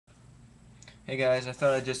Hey guys, I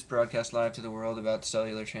thought I'd just broadcast live to the world about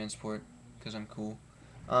cellular transport because I'm cool.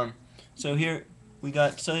 Um, so here we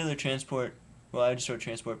got cellular transport. Well, I just wrote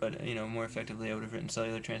transport, but more effectively I would have written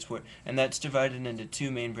cellular transport, and that's divided into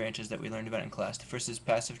two main branches that we learned about in class. The first is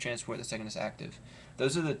passive transport. The second is active.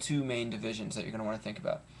 Those are the two main divisions that you're going to want to think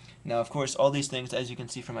about. Now, of course, all these things, as you can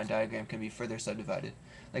see from my diagram, can be further subdivided.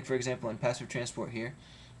 Like for example, in passive transport here,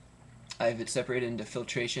 I have it separated into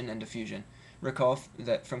filtration and diffusion. Recall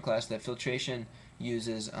that from class that filtration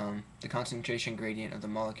uses the concentration gradient of the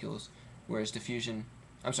molecules, whereas diffusion,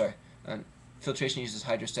 I'm sorry, uh, filtration uses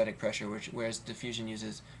hydrostatic pressure, whereas diffusion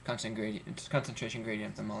uses concentration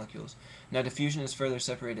gradient of the molecules. Now diffusion is further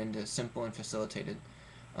separated into simple and facilitated.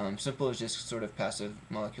 Simple is just sort of passive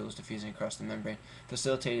molecules diffusing across the membrane.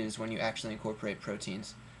 Facilitated is when you actually incorporate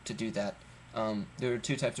proteins to do that. There are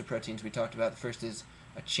two types of proteins we talked about. The first is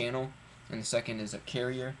a channel, and the second is a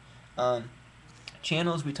carrier. Um,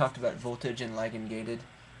 Channels, we talked about voltage and ligand gated,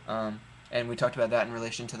 and we talked about that in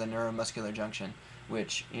relation to the neuromuscular junction,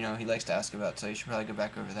 which he likes to ask about. So you should probably go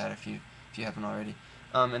back over that if you haven't already.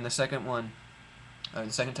 And the second one,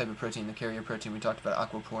 the second type of protein, the carrier protein, we talked about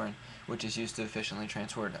aquaporin, which is used to efficiently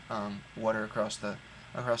transport water across the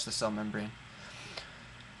cell membrane.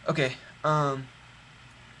 Okay.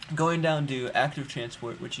 Going down to active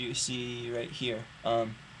transport, which you see right here.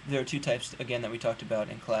 There are two types, again, that we talked about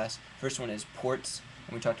in class. First one is ports,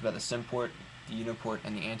 and we talked about the symport, the uniport,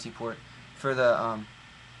 and the antiport. For the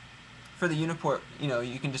uniport,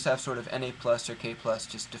 you can just have sort of Na plus or K plus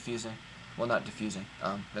just diffusing. Well, not diffusing.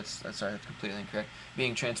 That's completely incorrect.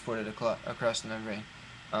 Being transported across the membrane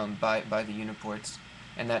by the uniports,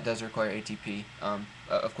 and that does require ATP.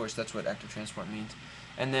 Of course, that's what active transport means.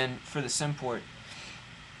 And then for the symport,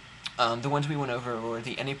 the ones we went over were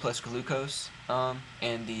the Na plus glucose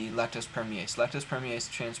and the lactose permease. Lactose permease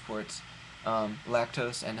transports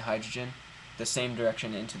lactose and hydrogen the same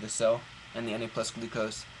direction into the cell, and the Na plus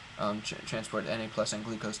glucose transport Na plus and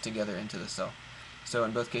glucose together into the cell. So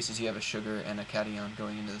in both cases, you have a sugar and a cation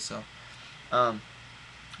going into the cell.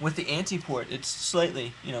 With the antiport, it's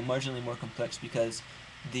slightly, marginally more complex because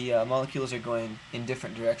the molecules are going in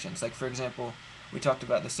different directions. Like for example, we talked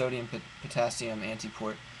about the sodium-potassium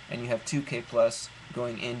antiport, and you have 2K plus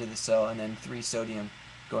going into the cell and then 3 sodium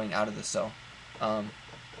going out of the cell. I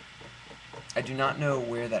do not know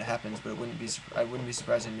where that happens, but I wouldn't be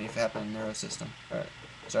surprising me if it happened in the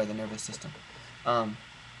the nervous system. And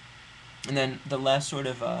then the last sort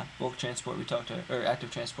of bulk transport or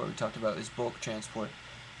active transport we talked about is bulk transport.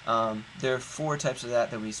 There are 4 types of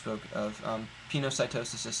that we spoke of.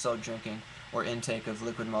 Pinocytosis is cell drinking or intake of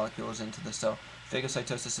liquid molecules into the cell.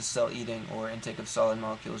 Phagocytosis is cell eating or intake of solid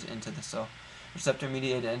molecules into the cell.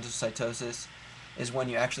 Receptor-mediated endocytosis is when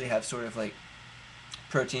you actually have sort of like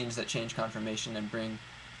proteins that change conformation and bring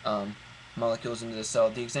molecules into the cell.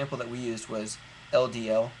 The example that we used was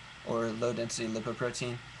LDL, or low-density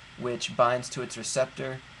lipoprotein, which binds to its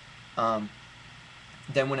receptor.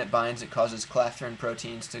 Then when it binds, it causes clathrin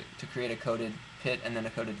proteins to create a coated pit and then a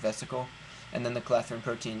coated vesicle. And then the clathrin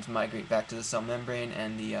proteins migrate back to the cell membrane,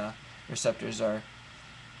 and the receptors are,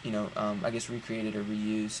 recreated or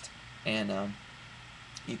reused. And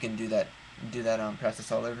you can do that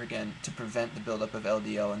process all over again to prevent the buildup of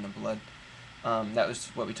LDL in the blood. That was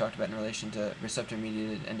what we talked about in relation to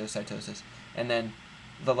receptor-mediated endocytosis. And then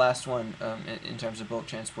the last one in terms of bulk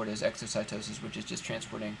transport is exocytosis, which is just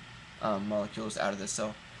transporting molecules out of the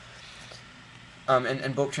cell.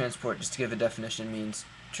 And bulk transport, just to give a definition, means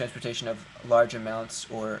transportation of large amounts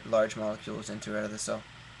or large molecules into or out of the cell.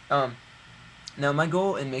 Now, my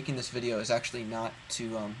goal in making this video is actually not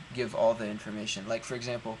to give all the information. Like, for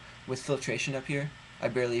example, with filtration up here, I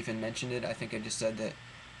barely even mentioned it. I think I just said that,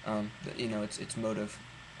 its mode of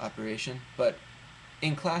operation. But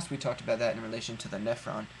in class, we talked about that in relation to the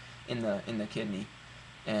nephron in the kidney,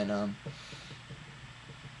 and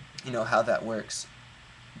how that works.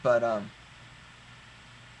 But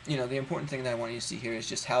the important thing that I want you to see here is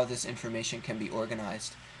just how this information can be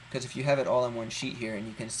organized. Because if you have it all on one sheet here, and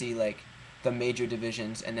you can see like the major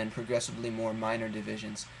divisions and then progressively more minor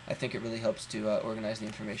divisions, I think it really helps to organize the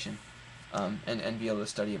information and be able to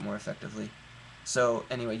study it more effectively. So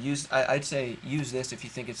anyway, I'd say use this if you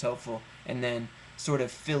think it's helpful, and then sort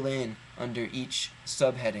of fill in under each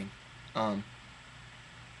subheading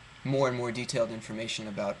more and more detailed information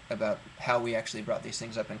about how we actually brought these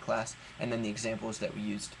things up in class, and then the examples that we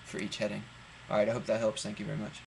used for each heading. Alright, I hope that helps. Thank you very much.